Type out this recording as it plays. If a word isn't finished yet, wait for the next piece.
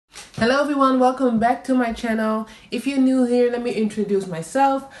Hello everyone, welcome back to my channel. If you're new here, let me introduce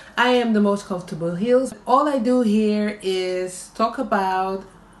myself. I am the Most Comfortable Heels. All I do here is talk about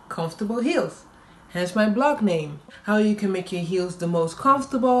comfortable heels. Hence my blog name. How you can make your heels the most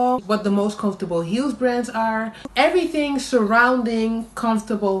comfortable, what the most comfortable heels brands are, everything surrounding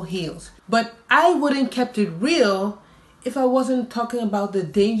comfortable heels. But I wouldn't kept it real if I wasn't talking about the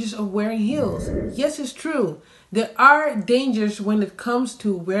dangers of wearing heels. Yes, it's true. There are dangers when it comes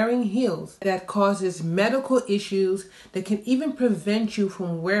to wearing heels that causes medical issues that can even prevent you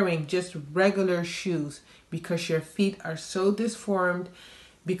from wearing just regular shoes because your feet are so disformed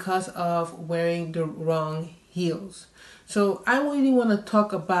because of wearing the wrong heels. So I really want to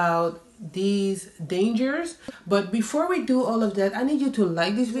talk about these dangers, but before we do all of that, I need you to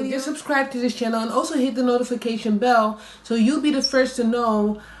like this video, subscribe to this channel, and also hit the notification bell so you'll be the first to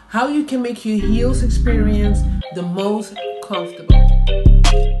know how you can make your heels experience the most comfortable.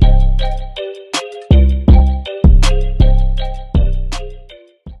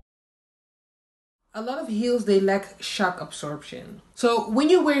 A lot of heels, they lack shock absorption. So when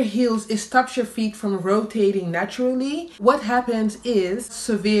you wear heels, it stops your feet from rotating naturally. What happens is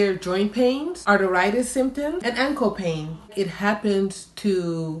severe joint pains, arthritis symptoms, and ankle pain. It happens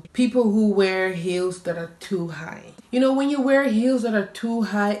to people who wear heels that are too high. You know, when you wear heels that are too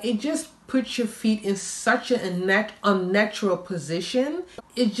high, it just puts your feet in such an unnatural position.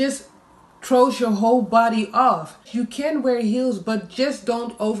 It just throws your whole body off. You can wear heels, but just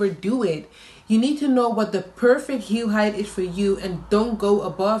don't overdo it. You need to know what the perfect heel height is for you and don't go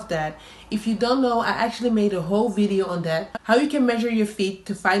above that. If you don't know, I actually made a whole video on that. How you can measure your feet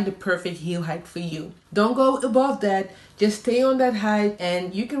to find the perfect heel height for you. Don't go above that. Just stay on that height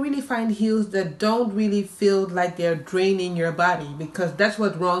and you can really find heels that don't really feel like they're draining your body, because that's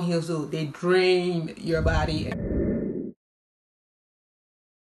what wrong heels do. They drain your body.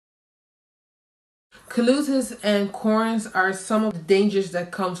 Calluses and corns are some of the dangers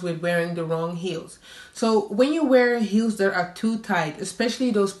that comes with wearing the wrong heels. So when you wear heels that are too tight,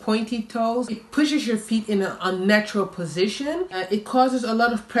 especially those pointy toes, it pushes your feet in an unnatural position. It causes a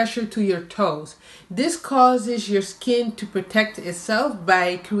lot of pressure to your toes. This causes your skin to protect itself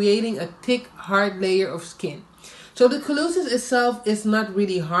by creating a thick, hard layer of skin. So the calluses itself is not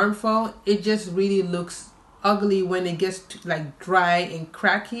really harmful. It just really looks ugly when it gets like dry and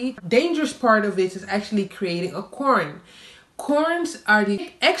cracky. Dangerous part of it is actually creating a corn. Corns are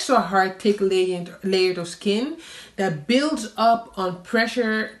the extra hard, thick layer of skin that builds up on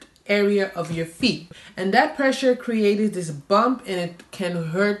pressure area of your feet, and that pressure created this bump and it can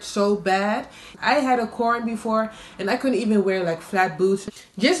hurt so bad. I had a corn before and I couldn't even wear like flat boots.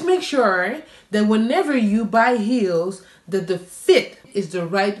 Just make sure that whenever you buy heels that the fit is the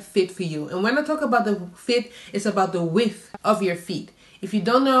right fit for you. And when I talk about the fit, it's about the width of your feet. If you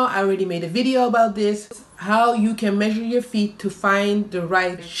don't know, I already made a video about this, how you can measure your feet to find the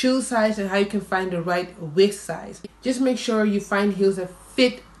right shoe size and how you can find the right width size. Just make sure you find heels that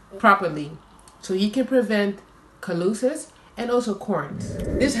fit properly so you can prevent calluses and also corns.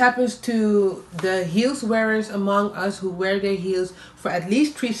 This happens to the heels wearers among us who wear their heels for at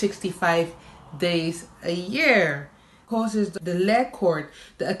least 365 days a year. Causes the leg cord,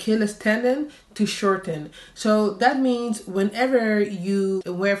 the Achilles tendon, to shorten. So that means whenever you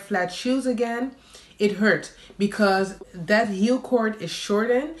wear flat shoes again, it hurts because that heel cord is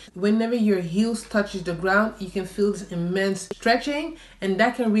shortened. Whenever your heels touches the ground, you can feel this immense stretching and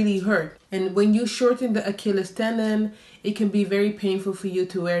that can really hurt. And when you shorten the Achilles tendon, it can be very painful for you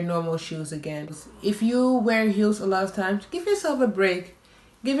to wear normal shoes again. If you wear heels a lot of times, give yourself a break.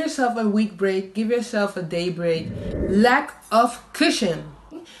 Give yourself a week break. Give yourself a day break. Lack of cushion.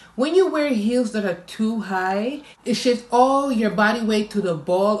 When you wear heels that are too high, it shifts all your body weight to the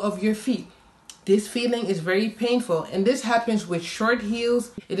ball of your feet. This feeling is very painful, and this happens with short heels.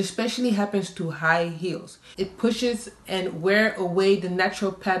 It especially happens to high heels. It pushes and wear away the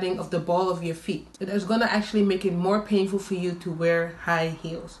natural padding of the ball of your feet. It is going to actually make it more painful for you to wear high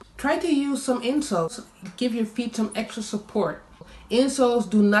heels. Try to use some insoles. Give your feet some extra support. Insoles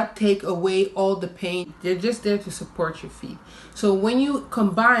do not take away all the pain. They're just there to support your feet. So when you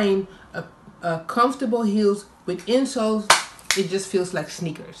combine a comfortable heels with insoles, it just feels like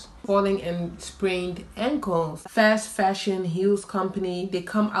sneakers. Falling and sprained ankles. Fast fashion heels company, they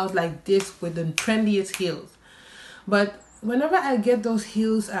come out like this with the trendiest heels. But whenever I get those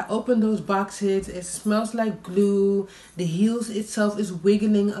heels, I open those boxes, it smells like glue. The heels itself is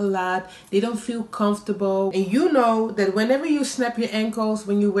wiggling a lot. They don't feel comfortable. And you know that whenever you snap your ankles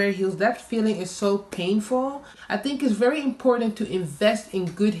when you wear heels, that feeling is so painful. I think it's very important to invest in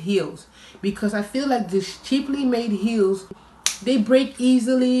good heels because I feel like these cheaply made heels They break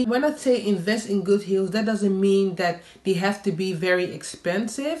easily. When I say invest in good heels, that doesn't mean that they have to be very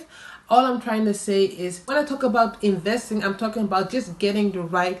expensive. All I'm trying to say is when I talk about investing, I'm talking about just getting the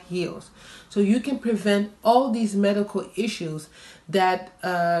right heels. So you can prevent all these medical issues that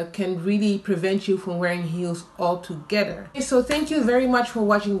can really prevent you from wearing heels altogether. Okay, so thank you very much for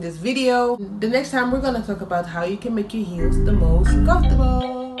watching this video. The next time we're going to talk about how you can make your heels the most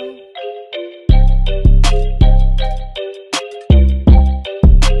comfortable.